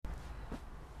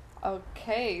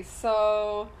Okay,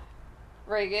 so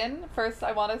Reagan, first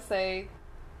I want to say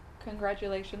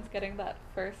congratulations getting that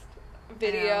first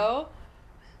video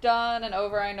done and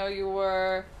over. I know you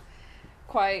were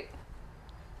quite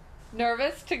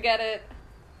nervous to get it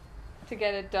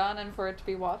done and for it to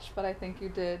be watched, but I think you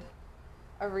did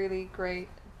a really great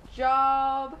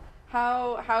job.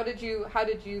 How did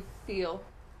you feel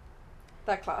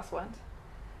that class went?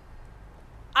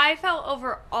 I felt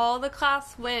overall the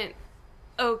class went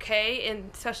okay, and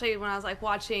especially when I was like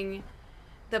watching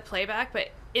the playback, but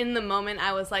in the moment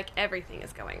I was like, everything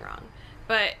is going wrong.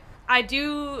 But I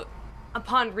do,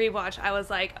 upon rewatch, I was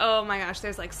like, oh my gosh,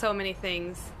 there's like so many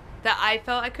things that I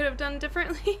felt I could have done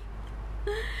differently.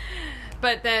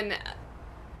 But then,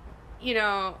 you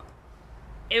know,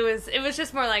 it was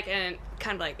just more like an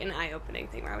kind of like an eye-opening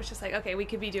thing where I was just like, okay, we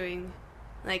could be doing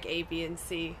like A, B, and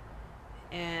C,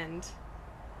 and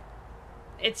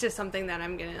it's just something that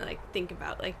I'm gonna like think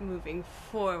about like moving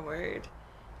forward.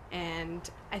 And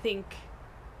I think,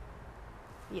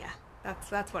 yeah,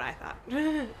 that's what I thought.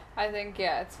 I think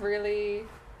it's really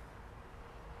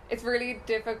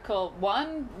difficult,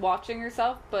 one, watching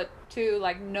yourself, but two,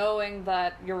 like knowing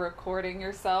that you're recording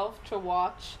yourself to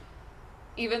watch.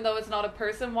 Even though it's not a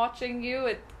person watching you,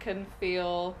 it can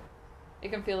feel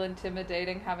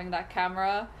intimidating having that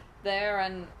camera there.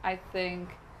 And I think,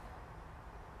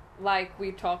 like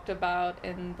we talked about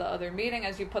in the other meeting,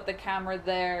 as you put the camera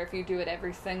there, if you do it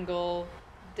every single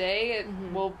day, it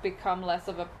will become less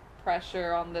of a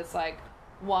pressure on this like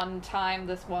one time,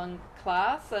 this one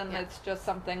class, and it's just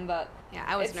something that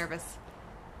I was nervous.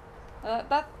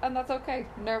 That's okay.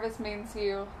 Nervous means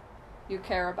you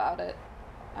care about it.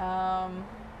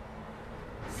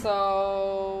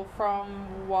 So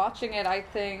from watching it, I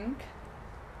think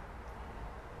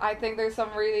there's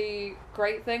some really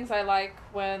great things. I like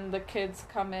when the kids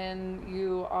come in,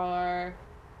 you are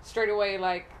straight away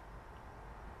like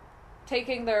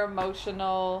taking their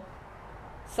emotional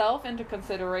self into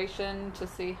consideration to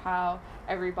see how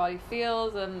everybody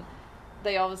feels, and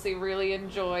they obviously really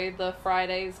enjoy the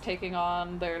Fridays taking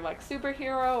on their like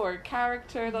superhero or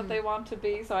character that they want to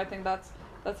be. So I think that's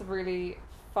really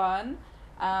fun.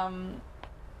 And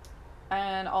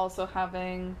also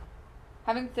having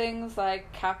things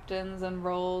like captains and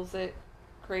roles, it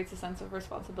creates a sense of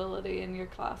responsibility in your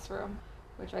classroom,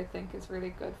 which I think is really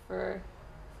good for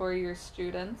your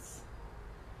students.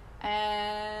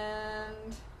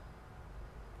 And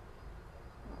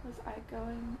what was I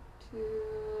going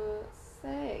to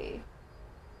say?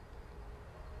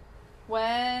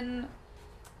 When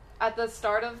at the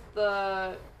start of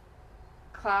the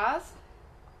class,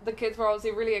 the kids were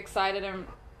obviously really excited and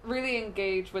really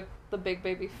engaged with the Big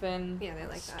Baby Finn they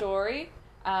like story.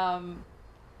 And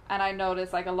I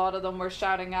noticed like a lot of them were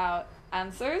shouting out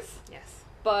answers. Yes.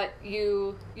 But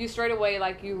you straight away,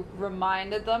 like, you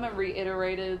reminded them and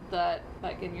reiterated that,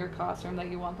 like, in your classroom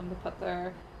that you want them to put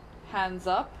their hands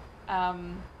up.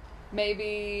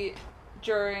 Maybe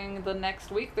during the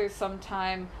next week there's some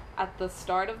time at the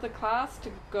start of the class to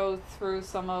go through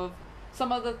some of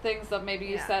the things that maybe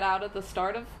you set out at the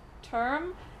start of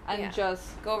term, and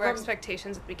just go over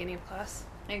expectations at the beginning of class.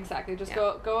 Exactly. Just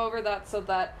go over that, so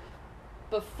that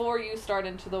before you start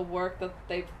into the work that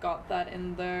they've got that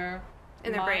in their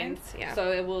brains.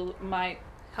 So it might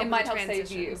help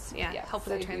save you. Help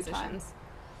with the transitions.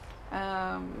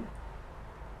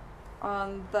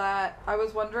 On that, I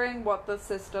was wondering what the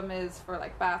system is for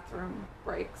like bathroom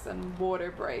breaks and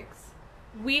water breaks.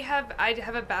 I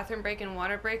have a bathroom break and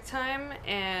water break time,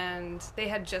 and they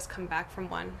had just come back from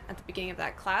one at the beginning of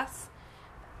that class.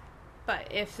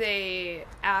 But if they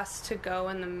asked to go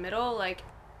in the middle,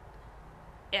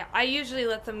 I usually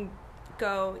let them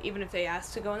go even if they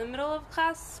ask to go in the middle of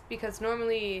class, because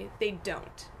normally they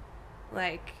don't.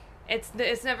 Like, it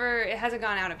hasn't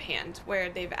gone out of hand where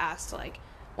they've asked, like,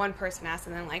 one person asked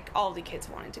and then like all the kids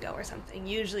wanted to go or something.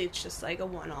 Usually it's just like a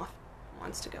one-off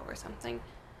wants to go or something.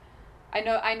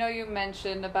 I know you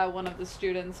mentioned about one of the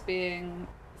students being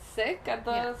sick at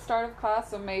the start of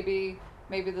class, so maybe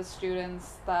the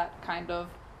students that kind of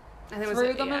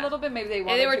threw them a little bit. Maybe they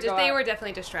wanted to go They out. were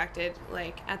definitely distracted,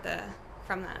 like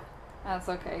from that. That's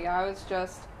okay. Yeah, I was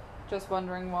just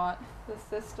wondering what the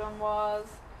system was.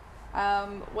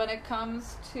 When it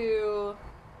comes to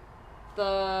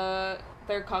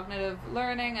their cognitive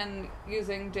learning and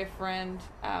using different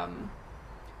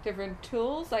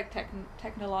tools, like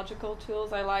technological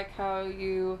tools, I like how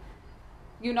you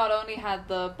not only had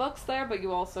the books there, but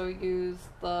you also used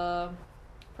the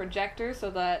projector so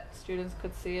that students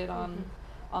could see it on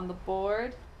the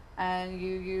board. And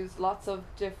you use lots of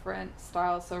different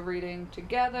styles, so reading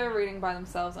together, reading by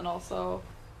themselves, and also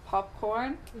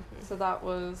popcorn, so that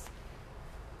was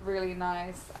really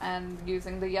nice. And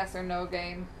using the yes or no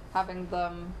game, having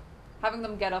them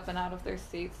get up and out of their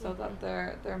seats so that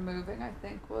they're moving, I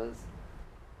think was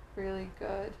really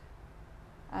good.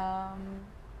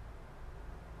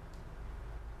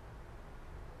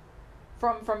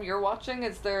 From your watching,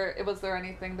 was there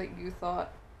anything that you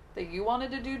thought that you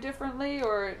wanted to do differently,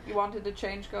 or you wanted to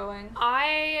change going?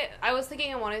 I was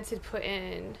thinking I wanted to put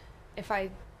in, if I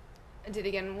did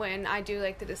again, when I do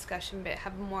like the discussion bit,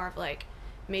 have more of like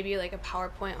maybe like a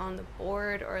PowerPoint on the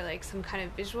board or like some kind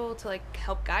of visual to like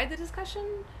help guide the discussion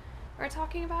or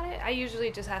talking about it. I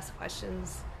usually just ask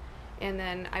questions and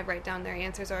then I write down their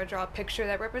answers, or I draw a picture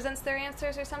that represents their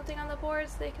answers or something on the board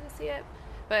so they can see it.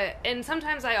 And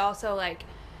sometimes I also like,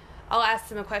 I'll ask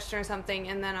them a question or something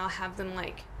and then I'll have them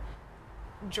like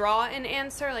draw an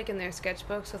answer like in their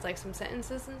sketchbooks with like some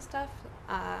sentences and stuff.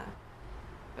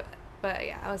 But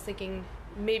yeah, I was thinking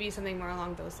maybe something more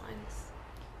along those lines.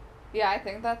 Yeah, I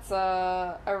think that's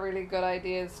a really good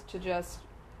idea, is to just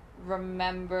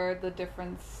remember the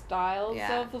different styles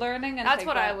of learning. And that's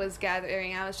what I was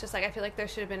gathering. I was just like, I feel like there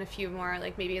should have been a few more,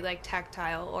 like maybe like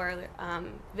tactile or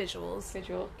visuals.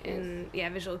 Visual cues.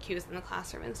 Visual cues in the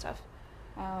classroom and stuff.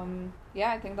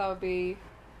 I think that would be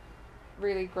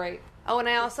really great. Oh, and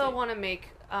I also want to make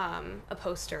a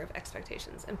poster of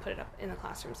expectations and put it up in the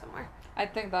classroom somewhere. I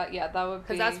think that, that would be...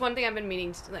 Because that's one thing I've been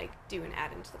meaning to like do and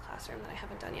add into the classroom that I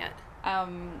haven't done yet.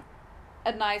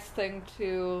 A nice thing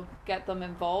to get them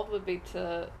involved would be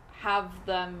to have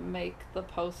them make the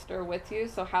poster with you,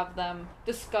 so have them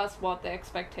discuss what the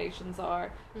expectations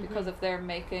are, because if they're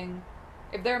making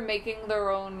their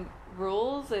own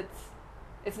rules,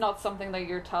 it's not something that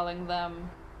you're telling them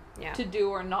to do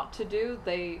or not to do.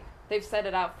 They've set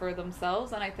it out for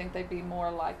themselves, and I think they'd be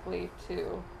more likely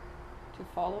to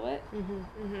follow it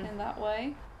in that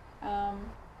way.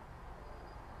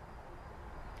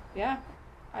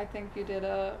 I think you did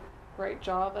a great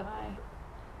job, and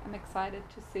I'm excited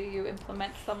to see you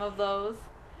implement some of those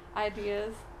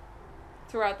ideas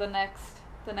throughout the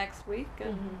next week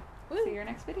and see your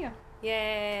next video.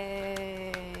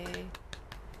 Yay!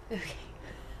 Okay.